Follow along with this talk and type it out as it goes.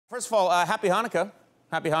First of all, happy Hanukkah.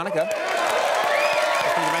 Happy Hanukkah.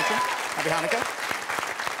 Nothing to mention? Happy Hanukkah.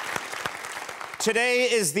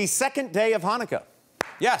 Today is the second day of Hanukkah.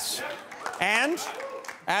 Yes. And,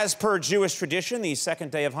 as per Jewish tradition, the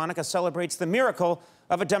second day of Hanukkah celebrates the miracle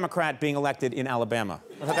of a Democrat being elected in Alabama.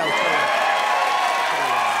 I thought that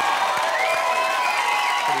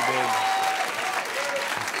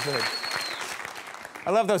was pretty big. Good.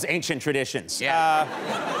 I love those ancient traditions. Yeah.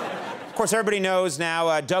 Of course, everybody knows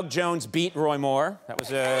now Doug Jones beat Roy Moore. That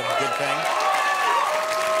was a good thing.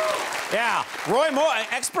 Yeah, Roy Moore,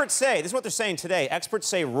 experts say, this is what they're saying today, experts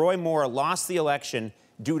say Roy Moore lost the election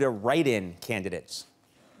due to write-in candidates.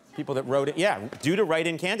 People that wrote it, yeah, due to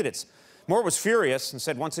write-in candidates. Moore was furious and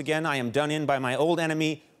said, once again, I am done in by my old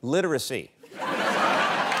enemy, literacy. Tough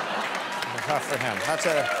for him.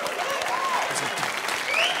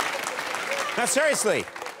 Now, seriously,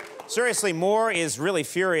 Moore is really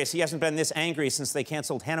furious. He hasn't been this angry since they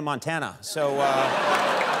canceled Hannah Montana. So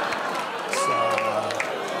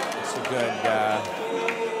it's a good,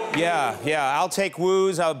 yeah, I'll take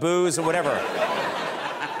woos, I'll booze, or whatever.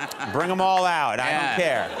 Bring them all out. I don't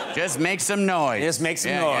care. Just make some noise. Just make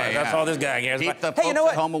some noise. That's all this guy cares Keep about. the folks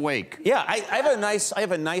at home awake. Yeah, I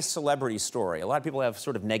have a nice celebrity story. A lot of people have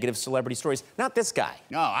sort of negative celebrity stories. Not this guy.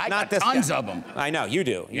 No, I got tons of them. I know, you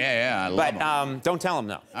do. Yeah, I love them. But don't tell him,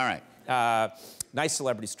 though. All right. Nice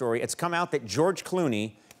celebrity story. It's come out that George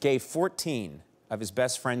Clooney gave 14 of his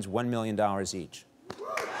best friends $1 million each.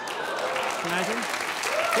 Imagine?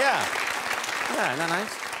 Yeah. Yeah, isn't that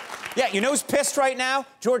nice? Yeah, you know who's pissed right now?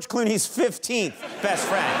 George Clooney's 15th best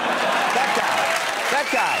friend. That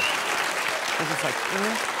guy. He's just like,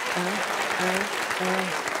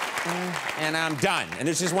 and I'm done. And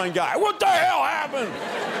there's just one guy. What the hell happened?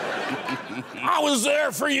 I was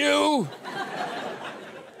there for you.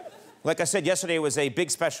 Like I said, yesterday was a big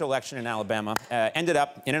special election in Alabama. Ended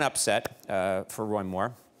up in an upset for Roy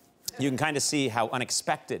Moore. You can kind of see how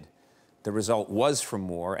unexpected the result was for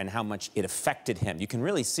Moore and how much it affected him. You can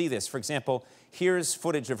really see this. For example, here's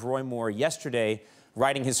footage of Roy Moore yesterday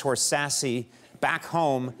riding his horse Sassy back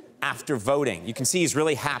home after voting. You can see he's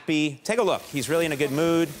really happy. Take a look. He's really in a good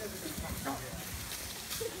mood.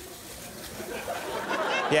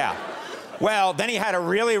 Yeah. Well, then he had a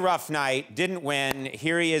really rough night, didn't win.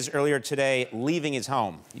 Here he is earlier today, leaving his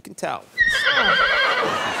home. You can tell.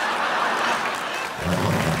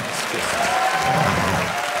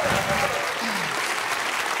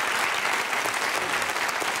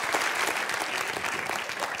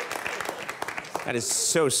 That is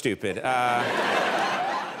so stupid. But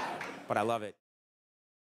I love it.